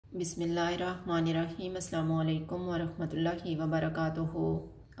बिस्मिल्लाहिर्रहमानिर्रहीम। अस्सलामु अलैकुम वरहमतुल्लाहि वबरकातुहू।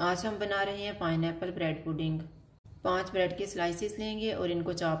 आज हम बना रहे हैं पाइनएप्पल ब्रेड पुडिंग। 5 ब्रेड के स्लाइसेस लेंगे और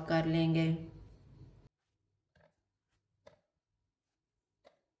इनको चॉप कर लेंगे।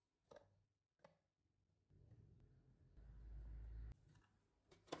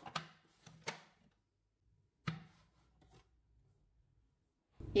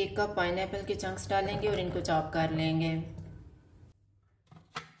 एक कप पाइनएप्पल के चंक्स डालेंगे और इनको चॉप कर लेंगे।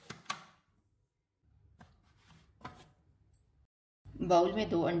 बाउल में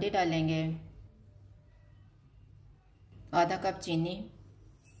 2 अंडे डालेंगे, आधा कप चीनी,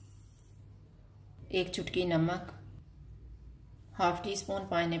 1 चुटकी नमक, half tea spoon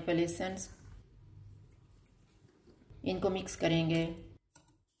pineapple essence. इनको मिक्स करेंगे।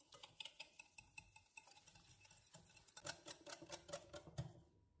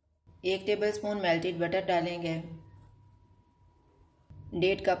 एक टेबलस्पून मेल्टेड बटर डालेंगे,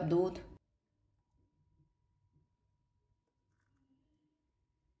 1.5 कप दूध,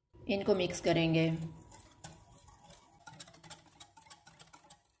 इनको मिक्स करेंगे।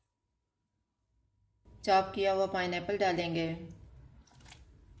 चॉप किया हुआ पाइनएप्पल डालेंगे।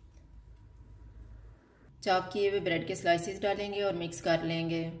 चॉप किए हुए ब्रेड के स्लाइसेस डालेंगे और मिक्स कर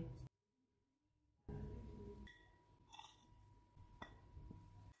लेंगे।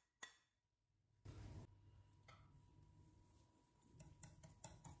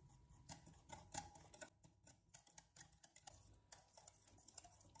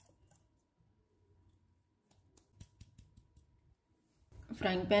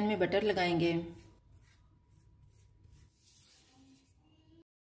 फ्राइंग पैन में बटर लगाएंगे।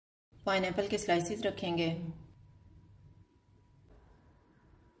 पाइनएप्पल के स्लाइसेस रखेंगे।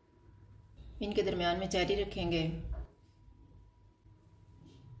 इनके दरमियान में चेरी रखेंगे।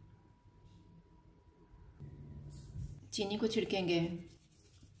 चीनी को छिड़केंगे।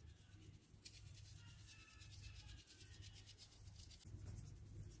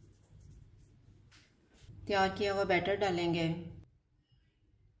 तैयार किया हुआ बैटर डालेंगे।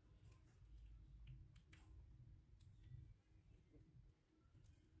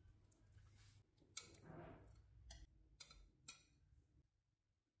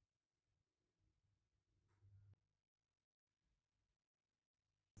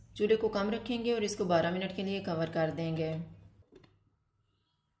 चूल्हे को कम रखेंगे और इसको 12 मिनट के लिए कवर कर देंगे।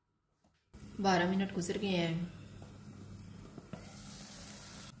 12 मिनट गुजर गए हैं।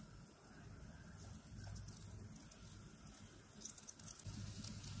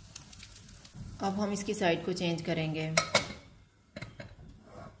 अब हम इसकी साइड को चेंज करेंगे।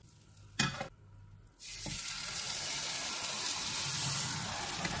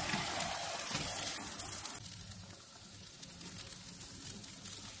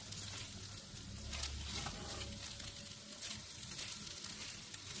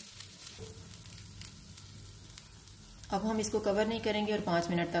 अब हम इसको कवर नहीं करेंगे और 5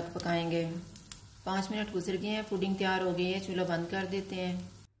 मिनट तक पकाएंगे। 5 मिनट गुजर गए हैं, पुडिंग तैयार हो गई है। चूल्हा बंद कर देते हैं।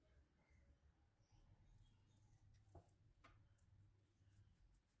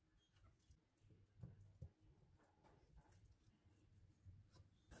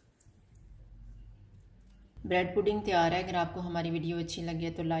 ब्रेड पुडिंग तैयार है। अगर आपको हमारी वीडियो अच्छी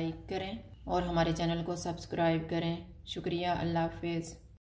लगे तो लाइक करें और हमारे चैनल को सब्सक्राइब करें। शुक्रिया। अल्लाह हाफिज़।